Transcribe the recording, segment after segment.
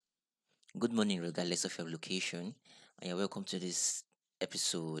Good morning, regardless of your location, and you're welcome to this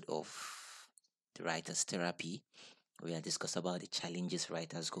episode of the Writer's Therapy, where I discuss about the challenges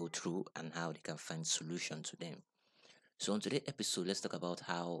writers go through and how they can find solution to them. So, on today's episode, let's talk about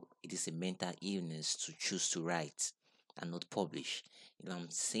how it is a mental illness to choose to write and not publish. I'm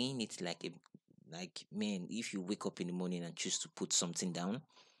saying it like man, if you wake up in the morning and choose to put something down,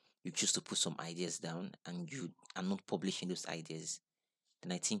 you choose to put some ideas down, and you are not publishing those ideas,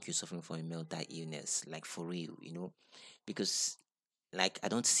 then I think you're suffering from a mental illness, like for real. Because like I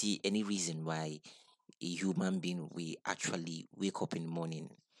don't see any reason why a human being will actually wake up in the morning,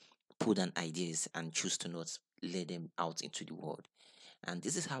 put down ideas, and choose to not let them out into the world. And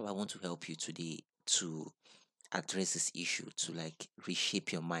this is how I want to help you today to address this issue, to like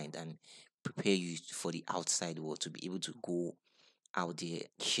reshape your mind and prepare you for the outside world to be able to go out there,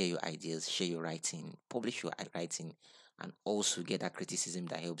 share your ideas, share your writing, publish your writing, and also get that criticism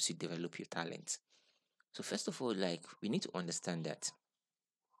that helps you develop your talent. So first of all, like we need to understand that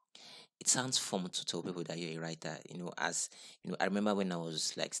it sounds fun to tell people that you're a writer. I remember when I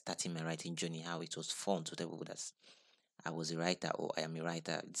was like starting my writing journey, how it was fun to tell people that I was a writer or I am a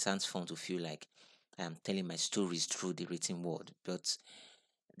writer. It sounds fun to feel like I am telling my stories through the written word. But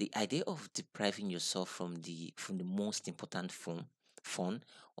the idea of depriving yourself from the most important form fun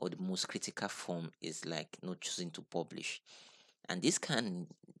or the most critical form is like not choosing to publish, and this can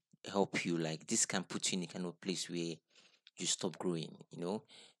help you, like this can put you in a kind of place where you stop growing,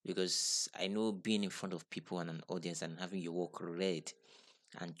 because I know being in front of people and an audience and having your work read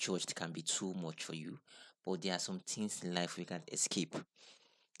and judged can be too much for you, but there are some things in life we can't escape.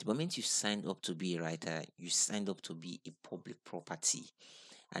 The moment you signed up to be a writer, you signed up to be a public property,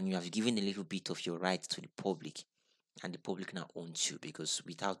 and you have given a little bit of your right to the public, and the public now owns you because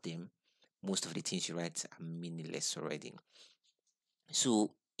without them, most of the things you write are meaningless already.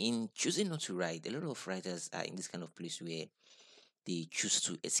 So, in choosing not to write, a lot of writers are in this kind of place where they choose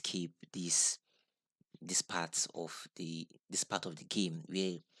to escape this part of the game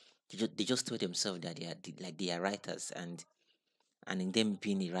where they just tell themselves that they are writers, and in them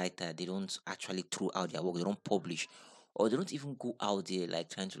being a writer, they don't actually throw out their work, they don't publish, or they don't even go out there like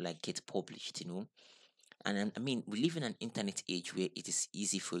trying to like get published. And I mean, we live in an internet age where it is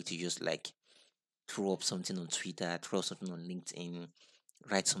easy for you to just like throw up something on Twitter, throw up something on LinkedIn,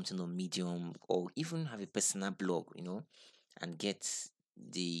 write something on Medium, or even have a personal blog, and get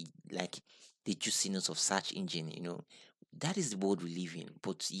the like the juiciness of search engine. That is the world we live in.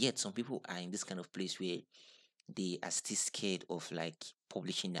 But yet some people are in this kind of place where they are still scared of like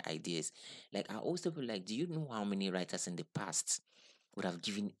publishing their ideas. Like I always tell people, like, do you know how many writers in the past would have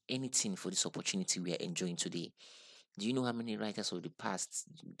given anything for this opportunity we are enjoying today? Do you know how many writers of the past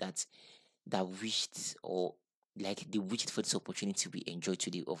that wished, or like they wished for this opportunity we enjoy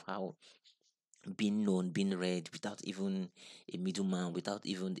today, of how being known, being read without even a middleman, without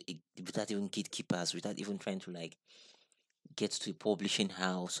even gatekeepers, without even trying to like get to a publishing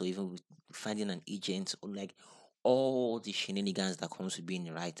house or even finding an agent, or like all the shenanigans that comes with being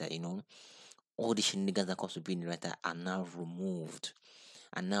a writer. All the shenanigans that comes with being a writer are now removed,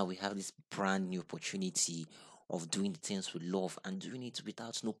 and now we have this brand new opportunity of doing the things we love and doing it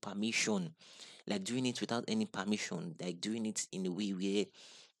without no permission, like doing it without any permission, like doing it in a way where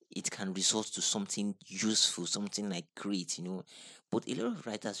it can result to something useful, something like great. But a lot of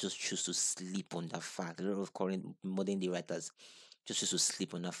writers just choose to sleep on that fact. A lot of current modern day writers just choose to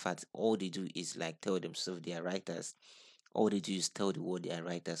sleep on that fact. All they do is like tell themselves they are writers. All they do is tell the world they are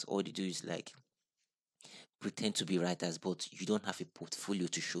writers. All they do is like pretend to be writers, but you don't have a portfolio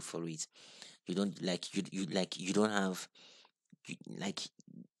to show for it. You don't like you don't have you, like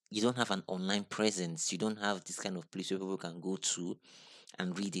you don't have an online presence. You don't have this kind of place where people can go to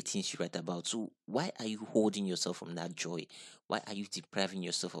and read the things you write about. So why are you holding yourself from that joy? Why are you depriving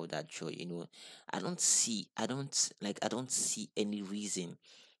yourself of that joy? I don't see any reason,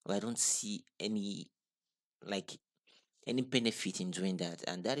 or I don't see like any benefit in doing that.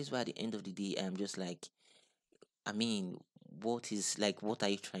 And that is why at the end of the day, I'm just like, I mean, what are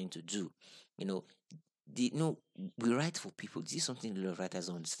you trying to do? You know, no, we write for people. This is something a lot of writers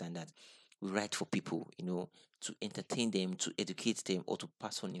don't understand, that we write for people, to entertain them, to educate them, or to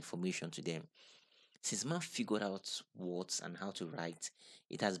pass on information to them. Since man figured out words and how to write,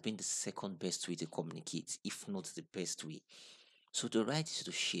 it has been the second best way to communicate, if not the best way. So to write is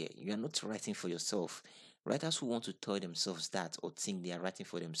to share. You are not writing for yourself. Writers who want to tell themselves that or think they are writing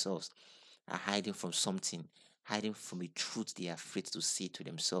for themselves are hiding from something, hiding from a truth they are afraid to say to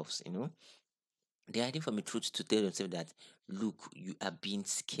themselves. They're hiding from the truth to tell themselves that, look, you are being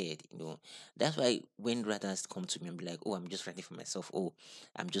scared. That's why when writers come to me and be like, oh, I'm just writing for myself. Oh,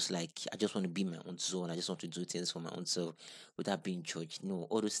 I'm just like, I just want to be my own zone. I just want to do things for my own self without being judged. No,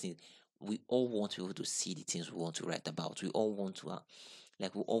 all those things. We all want people to see the things we want to write about. We all want to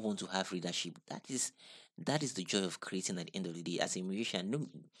like we all want to have leadership. That is the joy of creating at the end of the day. As a musician, no,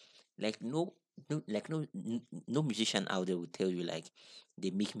 like no musician out there will tell you like they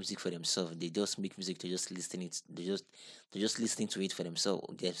make music for themselves. They just make music to just listen it. They're just listening to it for themselves,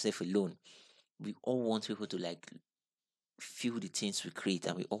 themselves alone. We all want people to like feel the things we create,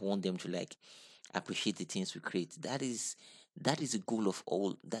 and we all want them to like appreciate the things we create. That is the goal of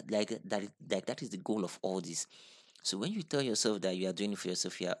all that. That is the goal of all this. So when you tell yourself that you are doing it for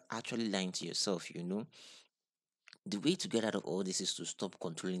yourself, you are actually lying to yourself. The way to get out of all this is to stop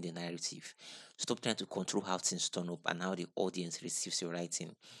controlling the narrative. Stop trying to control how things turn up and how the audience receives your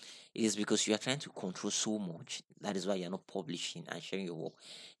writing. It is because you are trying to control so much. That is why you are not publishing and sharing your work.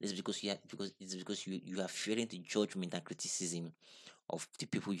 It is because you are fearing the judgment and criticism of the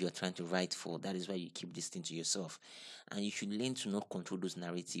people you are trying to write for. That is why you keep this thing to yourself. And you should learn to not control those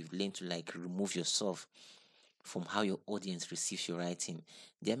narratives. Learn to like remove yourself from how your audience receives your writing.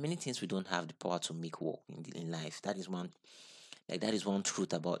 There are many things we don't have the power to make work in life. That is one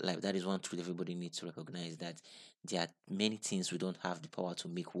truth about life. That is one truth everybody needs to recognize, that there are many things we don't have the power to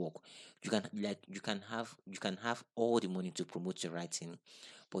make work. You can have all the money to promote your writing,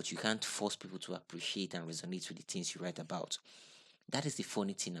 but you can't force people to appreciate and resonate with the things you write about. That is the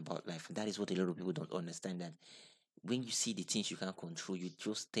funny thing about life. That is what a lot of people don't understand, that when you see the things you can't control, you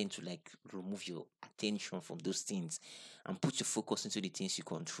just tend to like remove your attention from those things and put your focus into the things you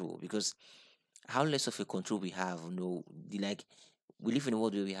control. Because how less of a control we have, we live in a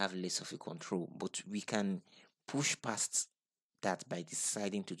world where we have less of a control, but we can push past that by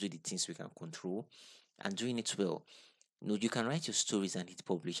deciding to do the things we can control and doing it well. You can write your stories and hit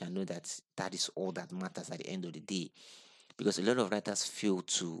publish and know that that is all that matters at the end of the day, because a lot of writers fail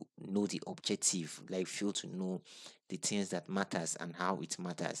to know the objective, like fail to know the things that matters and how it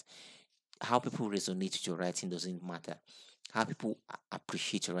matters. How people resonate with your writing doesn't matter. How people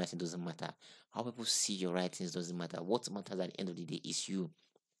appreciate your writing doesn't matter. How people see your writings doesn't matter. What matters at the end of the day is you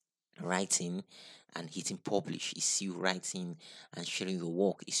writing and hitting publish. Is you writing and sharing your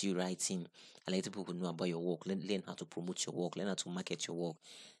work. Is you writing and letting people know about your work. Learn how to promote your work. Learn how to market your work.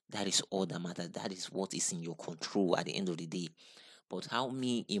 That is all that matters. That is what is in your control at the end of the day. But how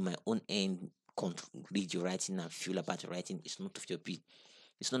me in my own end read your writing and feel about your writing is not of your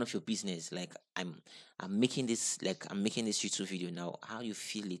it's none of your business. Like I'm making this YouTube video now. How you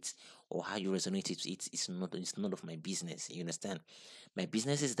feel it or how you resonate with it is not it's none of my business. You understand? My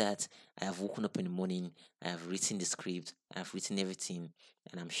business is that I have woken up in the morning, I have written the script, I have written everything,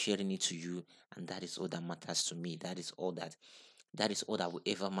 and I'm sharing it to you, and that is all that matters to me. That is all that will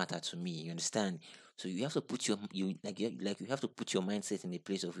ever matter to me. You understand? So you have to put you have to put your mindset in a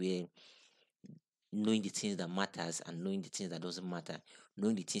place of where knowing the things that matters and knowing the things that doesn't matter,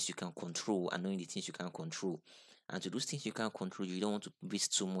 knowing the things you can control and knowing the things you can't control. And to those things you can't control, you don't want to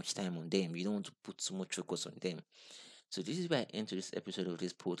waste too much time on them. You don't want to put too much focus on them. So this is where I end to this episode of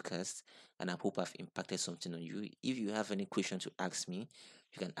this podcast, and I hope I've impacted something on you. If you have any question to ask me,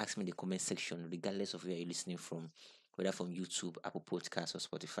 you can ask me in the comment section, regardless of where you're listening from, whether from YouTube, Apple Podcasts, or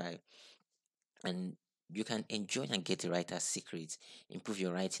Spotify. And you can enjoy and get the writer's secret, improve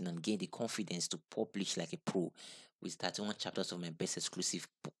your writing, and gain the confidence to publish like a pro with 31 chapters of my best exclusive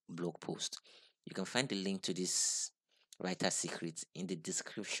blog post. You can find the link to this writer's secret in the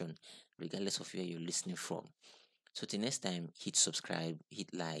description, regardless of where you're listening from. So till next time, hit subscribe,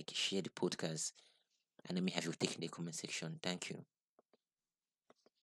 hit like, share the podcast, and let me have your take in the comment section. Thank you.